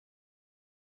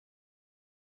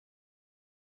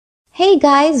Hey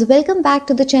guys, welcome back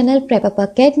to the channel Prep Up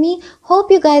Academy. Hope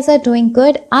you guys are doing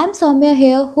good. I'm Soumya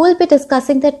here who will be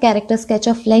discussing that character sketch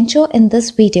of Lencho in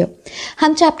this video.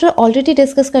 हम chapter already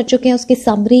discuss कर चुके हैं, उसकी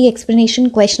summary,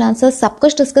 explanation, question answer सब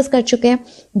कुछ discuss कर चुके हैं.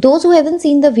 Those who haven't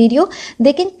seen the video,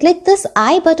 they can click this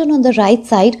I button on the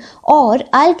right side or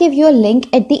I'll give you a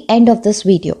link at the end of this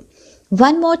video.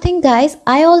 One more thing guys,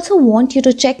 I also want you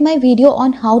to check my video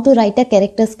on how to write a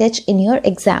character sketch in your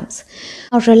exams.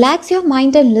 Now relax your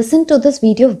mind and listen to this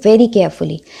video very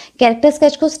carefully. Character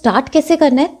sketch को start कैसे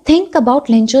करना है? Think about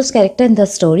Lencho's character in the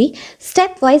story.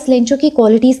 Step wise Lencho की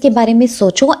qualities के बारे में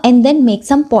सोचो and then make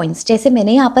some points. जैसे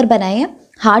मैंने यहाँ पर बनाए हैं.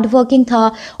 हार्ड वर्किंग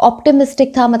था,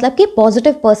 ऑप्टिमिस्टिक था मतलब कि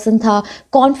पॉजिटिव पर्सन था,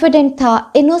 कॉन्फिडेंट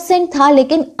था, इनोसेंट था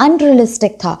लेकिन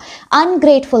अनरियलिस्टिक था,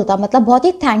 अनग्रेटफुल था मतलब बहुत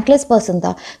ही थैंकलेस पर्सन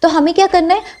था. तो हमें क्या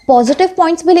करना है? पॉजिटिव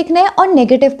पॉइंट्स भी लिखने हैं और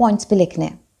नेगेटिव पॉइंट्स भी लिखने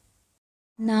हैं.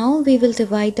 Now we will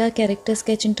divide our character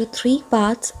sketch into 3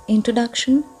 parts: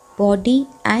 introduction, body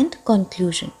and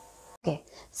conclusion.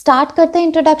 Start करते हैं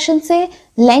इंट्रोडक्शन से.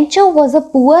 Lencho was a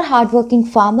poor hardworking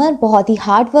farmer, बहुत ही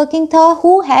हार्डवर्किंग था,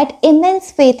 who had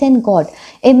immense faith in God.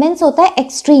 Immense होता है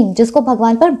एक्सट्रीम, जिसको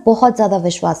भगवान पर बहुत ज्यादा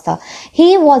विश्वास था.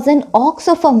 He was an ox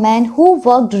of a man who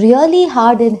worked really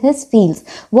hard in his fields.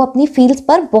 वो अपनी फील्ड्स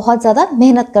पर बहुत ज्यादा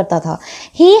मेहनत करता था.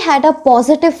 He had a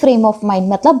positive frame of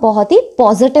mind मतलब बहुत ही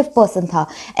पॉजिटिव पर्सन था.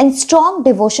 And strong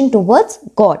devotion towards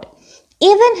God.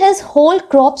 Even his whole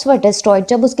crops were destroyed.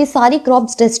 जब उसकी सारी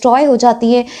crops destroy हो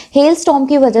जाती है hail storm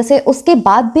की वजह से, उसके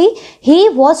बाद भी he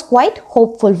was quite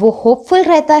hopeful. वो hopeful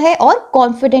रहता है और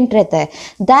confident रहता है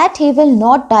that he will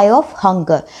not die of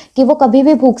hunger. कि वो कभी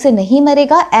भी भूख से नहीं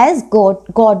मरेगा as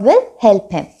God will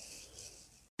help him.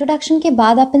 Introduction के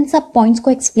बाद आप इन सब points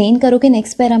को explain करोगे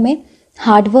next पैरा में.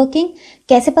 हार्ड वर्किंग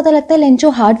कैसे पता लगता है लेंचो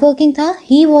हार्ड वर्किंग था?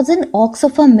 He was an ox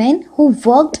of a man who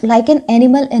worked like an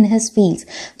animal in his fields.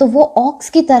 तो वो ऑक्स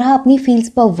की तरह अपनी फील्ड्स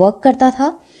पर वर्क करता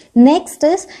था. Next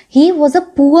is he was a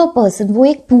poor person. वो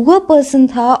एक पुअर पर्सन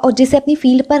था और जिसे अपनी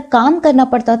फील्ड पर काम करना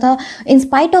पड़ता था. In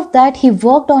spite of that he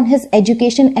worked on his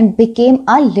education and became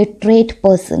a literate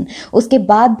person. उसके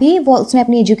बाद भी वो उसने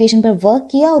अपनी एजुकेशन पर वर्क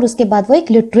किया और उसके बाद वो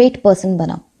एक लिटरेट पर्सन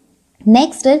बना.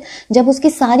 नेक्स्ट जब उसकी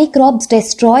सारी क्रॉप्स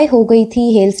डिस्ट्रॉय हो गई थी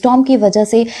हेलस्टॉर्म की वजह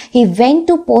से, he went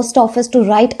to post office to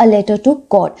right a letter to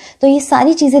God. तो ये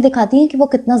सारी चीजें दिखाती हैं कि वो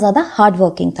कितना ज्यादा हार्ड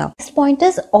वर्किंग था. नेक्स्ट पॉइंट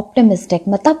इज ऑप्टिमिस्टिक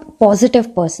मतलब पॉजिटिव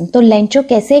पर्सन. तो लेंचो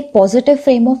कैसे एक पॉजिटिव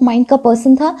फ्रेम ऑफ माइंड का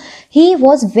पर्सन था? He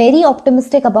was very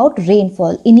optimistic about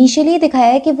rainfall. Initially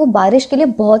दिखाया है कि वो बारिश के लिए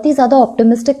बहुत ही ज्यादा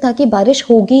ऑप्टिमिस्टिक था कि बारिश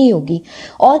होगी ही होगी.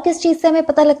 और किस चीज से हमें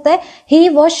पता लगता है? He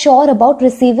was sure about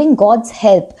receiving God's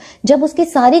help. जब उसकी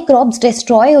सारी क्रॉप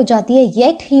डिस्ट्रॉय हो जाती है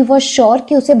येट ही वॉज श्योर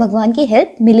कि उसे भगवान की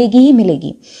हेल्प मिलेगी ही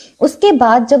मिलेगी. उसके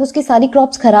बाद जब उसकी सारी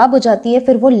क्रॉप्स खराब हो जाती है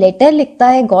फिर वो लेटर लिखता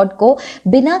है गॉड को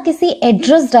बिना किसी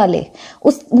एड्रेस डाले.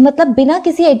 मतलब बिना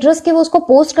किसी एड्रेस के वो उसको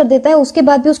पोस्ट कर देता है. उसके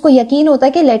बाद भी उसको यकीन होता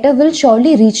है कि letter will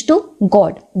surely reach to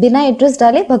God. बिना एड्रेस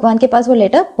डाले भगवान के पास वो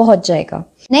लेटर पहुंच जाएगा.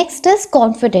 Next is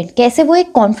confident. कैसे वो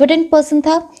एक कॉन्फिडेंट पर्सन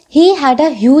था? He had a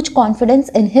huge confidence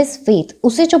in his faith.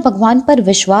 उसे जो भगवान पर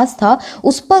विश्वास था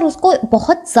उस पर उसको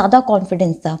बहुत ज्यादा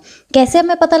कॉन्फिडेंस था. कैसे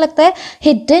हमें पता लगता है?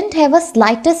 He didn't have a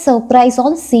slightest surprise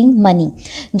on seeing money.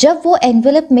 जब वो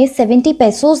एनवेलप में 70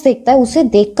 पेसोस देखता है उसे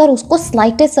देखकर उसको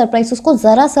स्लाइटेस्ट सरप्राइज, उसको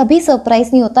जरा सा भी सरप्राइज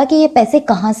नहीं होता कि ये पैसे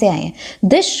कहां से आए हैं.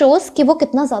 दिस शोज कि वो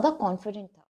कितना ज्यादा कॉन्फिडेंट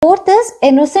था. Fourth is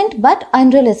innocent but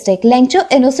unrealistic. Lencho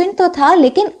innocent तो था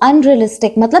लेकिन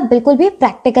अनरियलिस्टिक मतलब बिल्कुल भी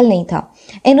प्रैक्टिकल नहीं था.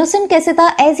 इनोसेंट कैसे था?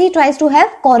 As he tries to have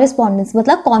correspondence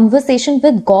मतलब conversation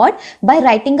with God by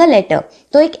writing a letter.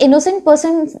 तो एक इनोसेंट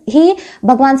पर्सन ही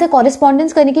भगवान से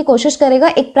कॉरेस्पॉन्डेंस करने की कोशिश करेगा.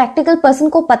 एक प्रैक्टिकल पर्सन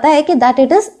को पता है कि that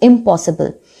it is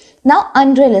impossible. Now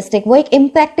unrealistic, वो एक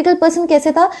इम्प्रैक्टिकल पर्सन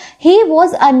कैसे था? He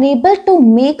was unable to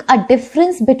make a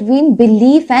difference between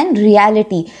belief and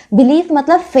reality. Belief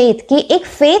मतलब फेथ, कि एक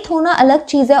फेथ होना अलग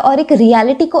चीज है और एक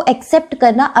रियलिटी को एक्सेप्ट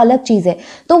करना अलग चीज है.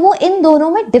 तो वो इन दोनों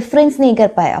में डिफरेंस नहीं कर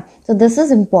पाया. तो this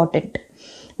is important.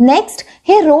 Next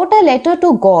he wrote a letter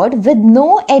to God with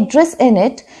no address in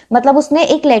it. मतलब उसने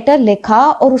एक लेटर लिखा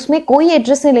और उसमें कोई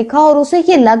एड्रेस नहीं लिखा और उसे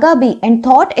ये लगा भी and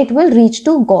thought it will reach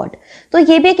to God. तो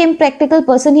ये भी एक इम्प्रैक्टिकल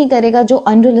पर्सन ही करेगा जो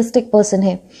अनरियलिस्टिक पर्सन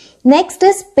है. Next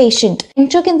is patient.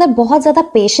 लेंचो के अंदर बहुत ज्यादा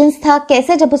पेशेंस था.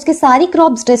 कैसे? जब उसकी सारी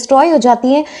क्रॉप्स डिस्ट्रॉय हो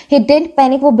जाती हैं ही डिडंट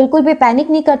पैनिक. वो बिल्कुल भी पैनिक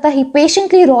नहीं करता. ही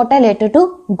patiently wrote a letter to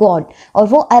God और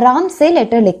वो आराम से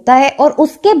लेटर लिखता है और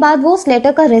उसके बाद वो उस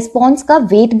लेटर का रिस्पॉन्स का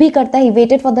वेट भी करता है. He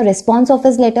waited for the response of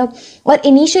his letter. और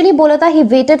इनिशियली बोला था he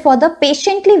waited for the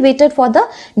patiently waited for the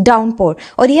downpour.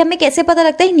 और ये हमें कैसे पता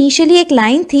लगता है? इनिशियली एक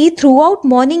लाइन थी, through out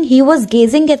morning he was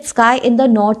gazing eight sky in the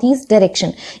north east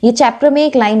direction. ये चैप्टर में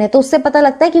एक लाइन है तो उससे पता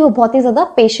लगता है कि वो बहुत ही ज्यादा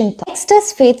पेशेंट था. Next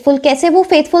is faithful. कैसे वो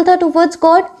फेथफुल था towards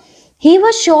God? He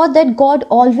was sure that God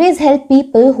always help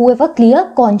people who have a clear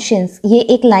conscience. ये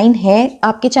एक लाइन है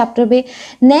आपके चैप्टर में.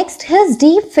 Next, his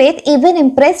deep faith even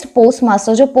impressed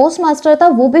postmaster. जो postmaster था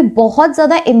वो भी बहुत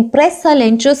ज्यादा impress था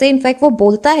लेंचो से. इनफैक्ट वो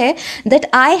बोलता है that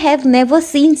I have never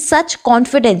seen such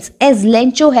confidence as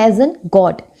Lencho has in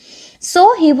God. So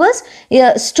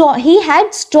he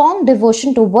had strong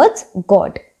devotion towards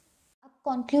God.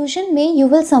 Conclusion में you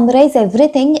will summarise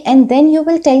everything and then you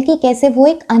will tell कि कैसे वो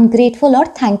एक ungrateful और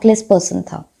thankless person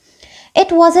था.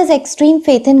 It was his extreme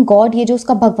faith in God, ये जो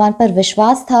उसका भगवान पर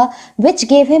विश्वास था, which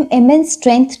gave him immense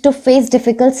strength to face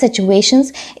difficult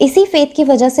situations. इसी फेथ की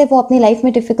वजह से वो अपनी लाइफ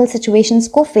में डिफिकल्ट सिचुएशंस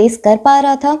को फेस कर पा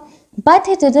रहा था. But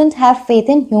he didn't have faith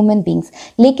in human beings,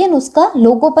 लेकिन उसका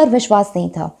लोगों पर विश्वास नहीं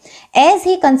था. As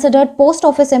he considered post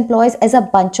office employees as a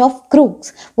bunch of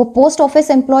crooks. वो पोस्ट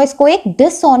ऑफिस एम्प्लॉयज को एक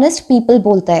डिसऑनेस्ट पीपल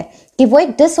बोलता है कि वो एक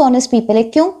डिसऑनेस्ट पीपल है.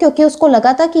 क्यों? क्योंकि उसको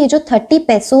लगा था कि ये जो 30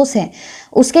 पैसोस हैं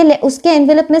उसके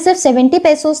एनवेलप में सिर्फ 70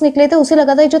 पैसोस निकले थे. उसे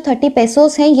लगा था जो 30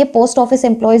 पैसोस हैं ये पोस्ट ऑफिस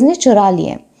एम्प्लॉयज ने चुरा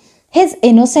लिए. हिज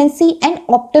इनोसेंसी एंड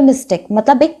ऑप्टिमिस्टिक,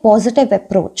 मतलब एक positive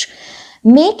approach,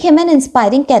 make him an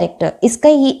inspiring character.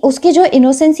 उसकी जो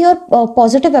इनोसेंसी और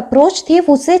पॉजिटिव अप्रोच थी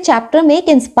उसे चैप्टर में एक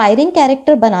इंस्पायरिंग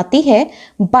कैरेक्टर बनाती है.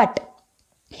 But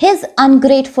his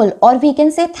ungrateful or we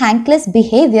can say thankless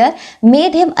behavior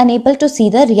made him unable to see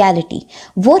the reality.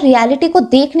 वो reality को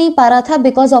देख नहीं पा रहा था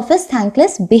because of his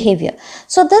thankless behavior.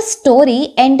 So the story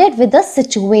ended with a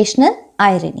situational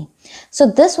irony.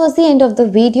 So this was the end of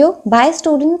the video. Bye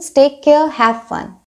students, take care, have fun.